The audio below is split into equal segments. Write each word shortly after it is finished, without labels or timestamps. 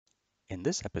In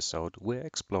this episode, we're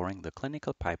exploring the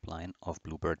clinical pipeline of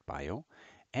Bluebird Bio,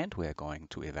 and we're going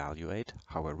to evaluate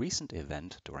how a recent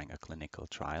event during a clinical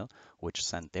trial, which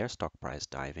sent their stock price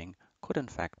diving, could in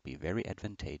fact be very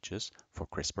advantageous for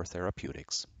Crispr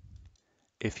Therapeutics.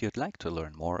 If you'd like to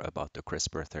learn more about the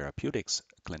Crispr Therapeutics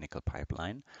clinical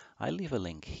pipeline, I'll leave a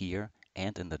link here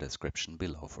and in the description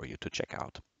below for you to check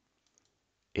out.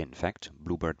 In fact,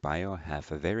 Bluebird Bio have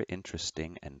a very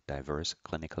interesting and diverse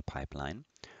clinical pipeline,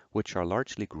 which are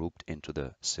largely grouped into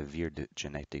the severe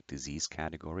genetic disease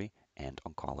category and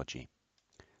oncology.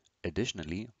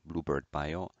 Additionally, Bluebird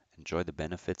Bio enjoy the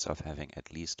benefits of having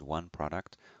at least one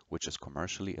product which is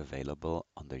commercially available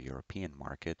on the European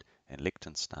market in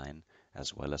Liechtenstein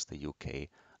as well as the UK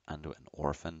under an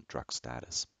orphan drug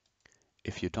status.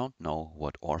 If you don't know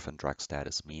what orphan drug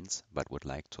status means but would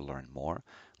like to learn more,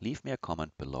 leave me a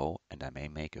comment below and I may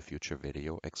make a future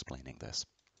video explaining this.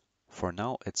 For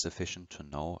now, it's sufficient to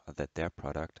know that their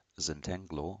product,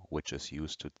 Zynteglo, which is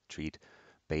used to treat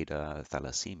beta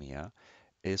thalassemia,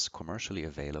 is commercially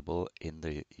available in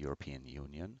the European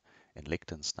Union, in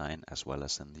Liechtenstein, as well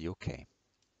as in the UK.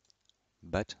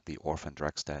 But the orphan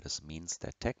drug status means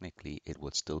that technically it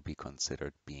would still be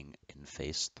considered being in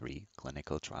phase 3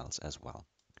 clinical trials as well.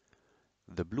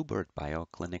 The Bluebird Bio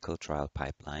clinical trial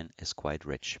pipeline is quite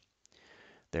rich.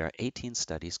 There are 18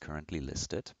 studies currently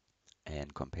listed,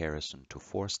 in comparison to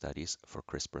 4 studies for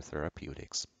Crispr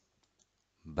Therapeutics.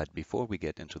 But before we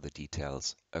get into the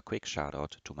details, a quick shout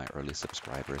out to my early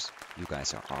subscribers. You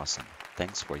guys are awesome.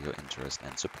 Thanks for your interest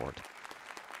and support.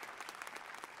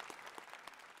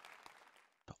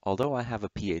 Although I have a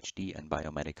PhD in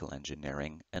biomedical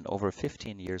engineering and over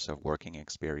 15 years of working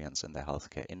experience in the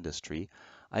healthcare industry,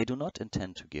 I do not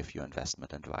intend to give you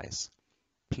investment advice.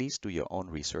 Please do your own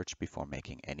research before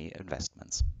making any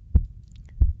investments.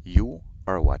 You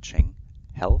are watching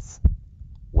Health,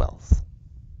 Wealth.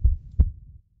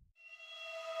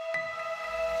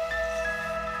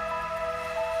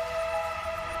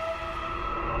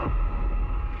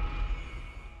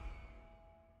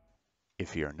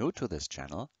 If you're new to this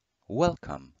channel,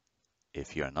 welcome.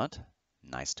 If you're not,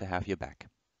 nice to have you back.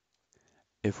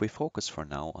 If we focus for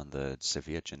now on the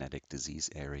severe genetic disease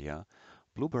area,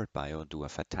 Bluebird Bio do a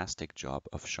fantastic job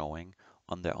of showing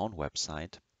on their own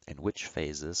website in which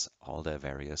phases all their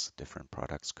various different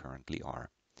products currently are.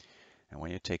 And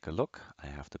when you take a look, I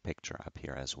have the picture up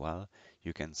here as well,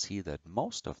 you can see that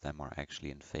most of them are actually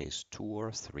in phase 2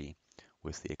 or 3,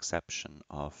 with the exception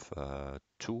of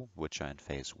 2 which are in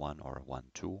phase 1 or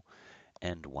 1-2,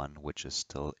 and 1 which is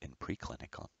still in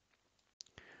preclinical.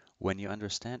 When you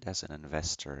understand as an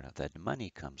investor that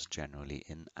money comes generally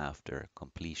in after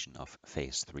completion of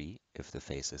phase 3, if the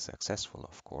phase is successful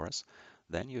of course,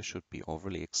 then you should be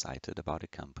overly excited about a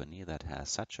company that has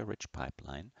such a rich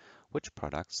pipeline, which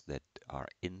products that are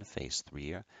in phase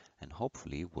 3 and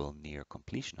hopefully will near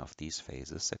completion of these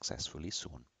phases successfully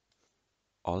soon.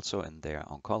 Also in their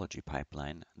oncology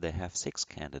pipeline, they have 6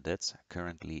 candidates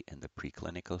currently in the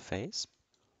preclinical phase,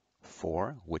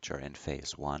 4 which are in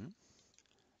phase 1,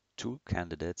 2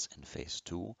 candidates in phase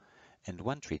 2, and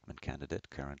 1 treatment candidate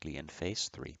currently in phase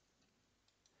 3.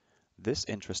 This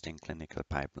interesting clinical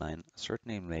pipeline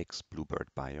certainly makes Bluebird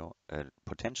Bio a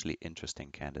potentially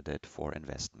interesting candidate for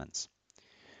investments.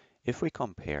 If we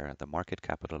compare the market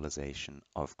capitalization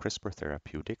of Crispr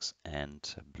Therapeutics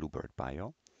and Bluebird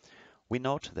Bio, we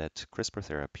note that Crispr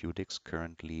Therapeutics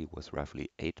currently with roughly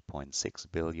 8.6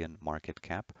 billion market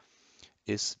cap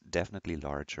is definitely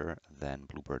larger than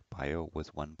Bluebird Bio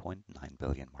with 1.9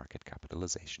 billion market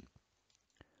capitalization.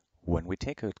 When we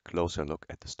take a closer look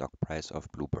at the stock price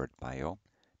of Bluebird Bio,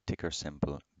 ticker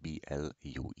symbol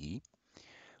BLUE,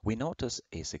 we notice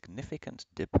a significant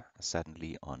dip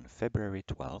suddenly on February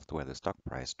 12th, where the stock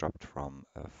price dropped from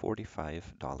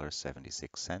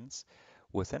 $45.76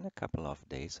 within a couple of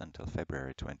days until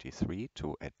February 23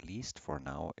 to at least for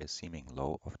now a seeming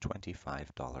low of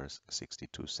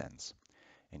 $25.62.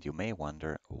 And you may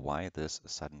wonder why this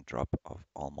sudden drop of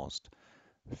almost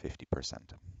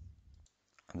 50%.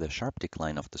 The sharp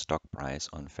decline of the stock price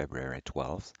on February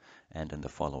 12th and in the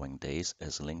following days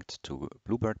is linked to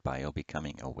Bluebird Bio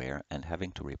becoming aware and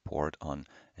having to report on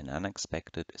an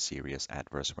unexpected serious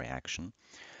adverse reaction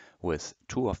with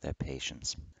 2 of their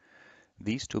patients.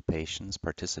 These 2 patients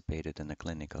participated in a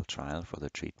clinical trial for the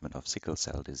treatment of sickle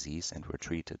cell disease and were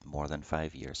treated more than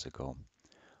 5 years ago.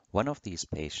 One of these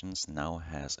patients now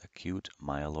has acute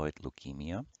myeloid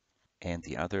leukemia, and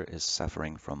the other is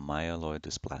suffering from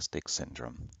myelodysplastic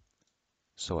syndrome.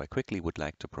 So I quickly would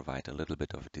like to provide a little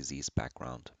bit of disease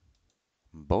background.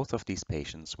 Both of these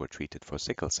patients were treated for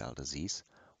sickle cell disease,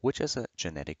 which is a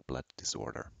genetic blood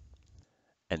disorder.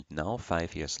 And now,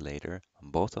 5 years later,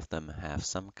 both of them have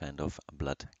some kind of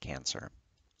blood cancer.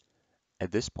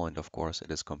 At this point, of course,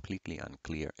 it is completely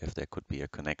unclear if there could be a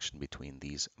connection between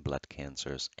these blood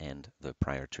cancers and the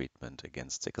prior treatment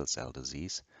against sickle cell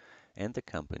disease, and the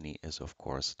company is, of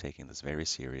course, taking this very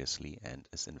seriously and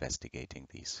is investigating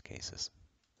these cases.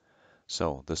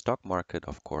 So the stock market,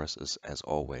 of course, is, as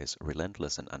always,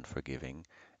 relentless and unforgiving,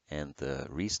 and the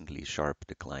recently sharp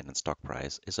decline in stock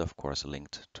price is, of course,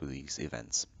 linked to these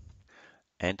events.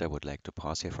 And I would like to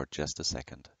pause here for just a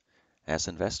second. As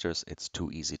investors, it's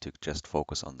too easy to just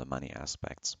focus on the money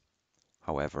aspects.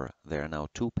 However, there are now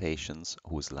two patients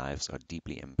whose lives are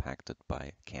deeply impacted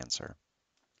by cancer.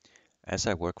 As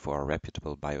I work for a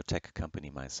reputable biotech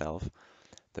company myself,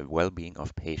 the well-being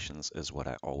of patients is what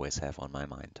I always have on my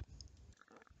mind.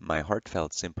 My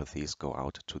heartfelt sympathies go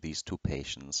out to these two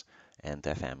patients and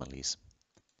their families.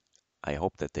 I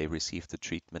hope that they receive the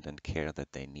treatment and care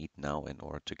that they need now in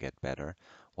order to get better,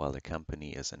 while the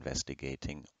company is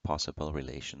investigating possible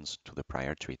relations to the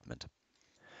prior treatment.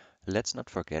 Let's not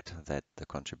forget that the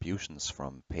contributions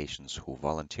from patients who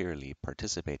voluntarily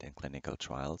participate in clinical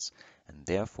trials and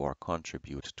therefore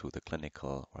contribute to the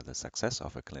clinical or the success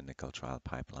of a clinical trial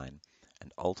pipeline,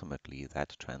 and ultimately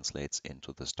that translates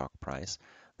into the stock price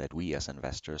that we as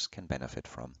investors can benefit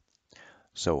from.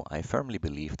 So I firmly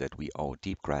believe that we owe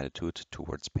deep gratitude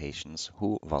towards patients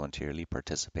who voluntarily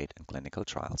participate in clinical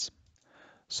trials.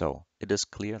 So it is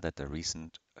clear that the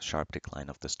recent sharp decline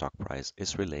of the stock price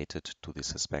is related to the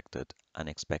suspected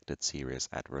unexpected serious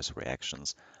adverse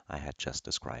reactions I had just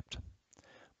described.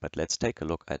 But let's take a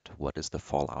look at what is the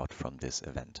fallout from this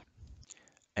event.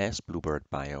 As Bluebird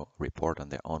Bio report on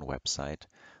their own website,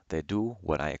 they do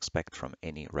what I expect from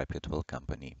any reputable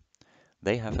company.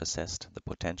 They have assessed the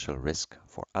potential risk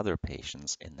for other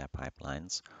patients in their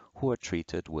pipelines who are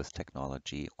treated with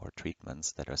technology or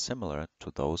treatments that are similar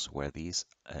to those where these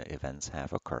events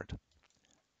have occurred.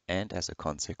 And as a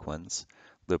consequence,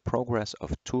 the progress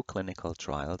of two clinical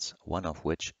trials, one of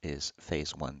which is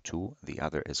phase 1/2, the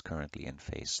other is currently in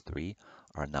phase 3,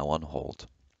 are now on hold.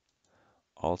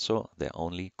 Also, their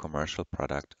only commercial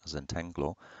product,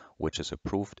 Zentanglo, which is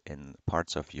approved in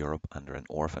parts of Europe under an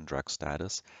orphan drug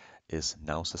status, is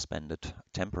now suspended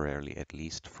temporarily at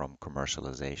least from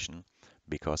commercialization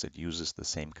because it uses the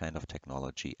same kind of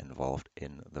technology involved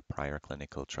in the prior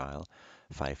clinical trial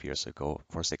 5 years ago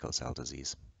for sickle cell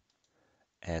disease.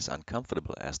 As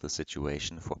uncomfortable as the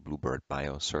situation for Bluebird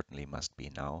Bio certainly must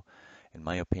be now, in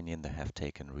my opinion, they have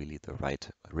taken really the right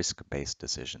risk-based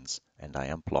decisions, and I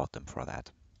applaud them for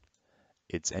that.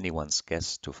 It's anyone's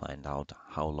guess to find out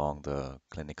how long the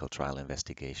clinical trial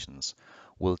investigations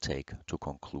will take to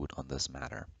conclude on this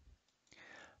matter.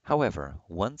 However,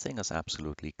 one thing is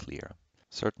absolutely clear.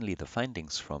 Certainly the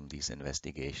findings from these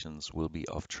investigations will be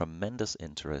of tremendous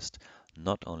interest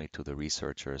not only to the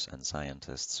researchers and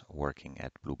scientists working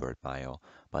at Bluebird Bio,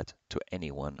 but to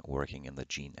anyone working in the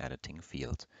gene editing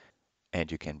field. And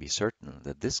you can be certain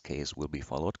that this case will be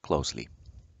followed closely.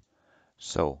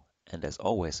 So, and as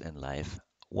always in life,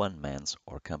 one man's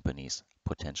or company's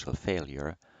potential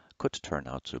failure could turn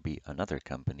out to be another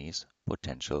company's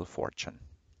potential fortune.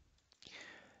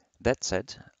 That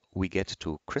said, we get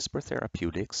to CRISPR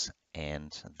Therapeutics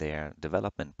and their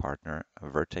development partner,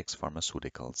 Vertex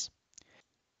Pharmaceuticals.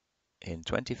 In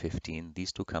 2015,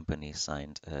 these two companies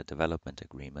signed a development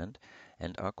agreement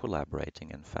and are collaborating,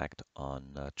 in fact,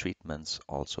 on treatments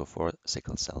also for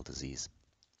sickle cell disease.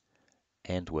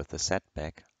 And with the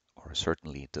setback, or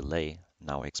certainly delay,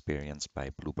 now experienced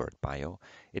by Bluebird Bio,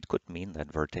 it could mean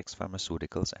that Vertex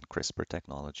Pharmaceuticals and CRISPR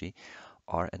technology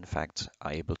are in fact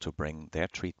able to bring their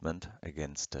treatment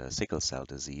against sickle cell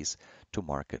disease to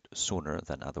market sooner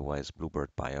than otherwise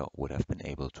Bluebird Bio would have been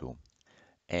able to.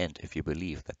 And if you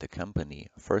believe that the company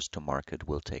first to market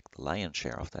will take the lion's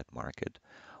share of that market,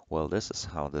 well, this is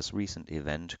how this recent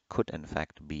event could in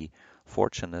fact be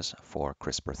fortunate for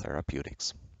CRISPR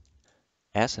Therapeutics.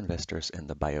 As investors in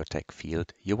the biotech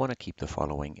field, you want to keep the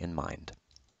following in mind.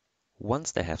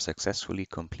 Once they have successfully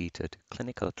completed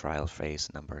clinical trial phase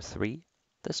number 3,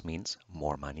 this means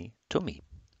more money to me.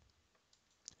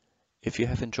 If you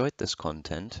have enjoyed this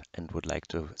content and would like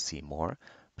to see more,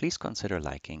 please consider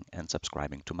liking and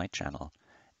subscribing to my channel,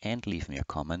 and leave me a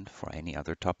comment for any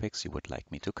other topics you would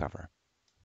like me to cover.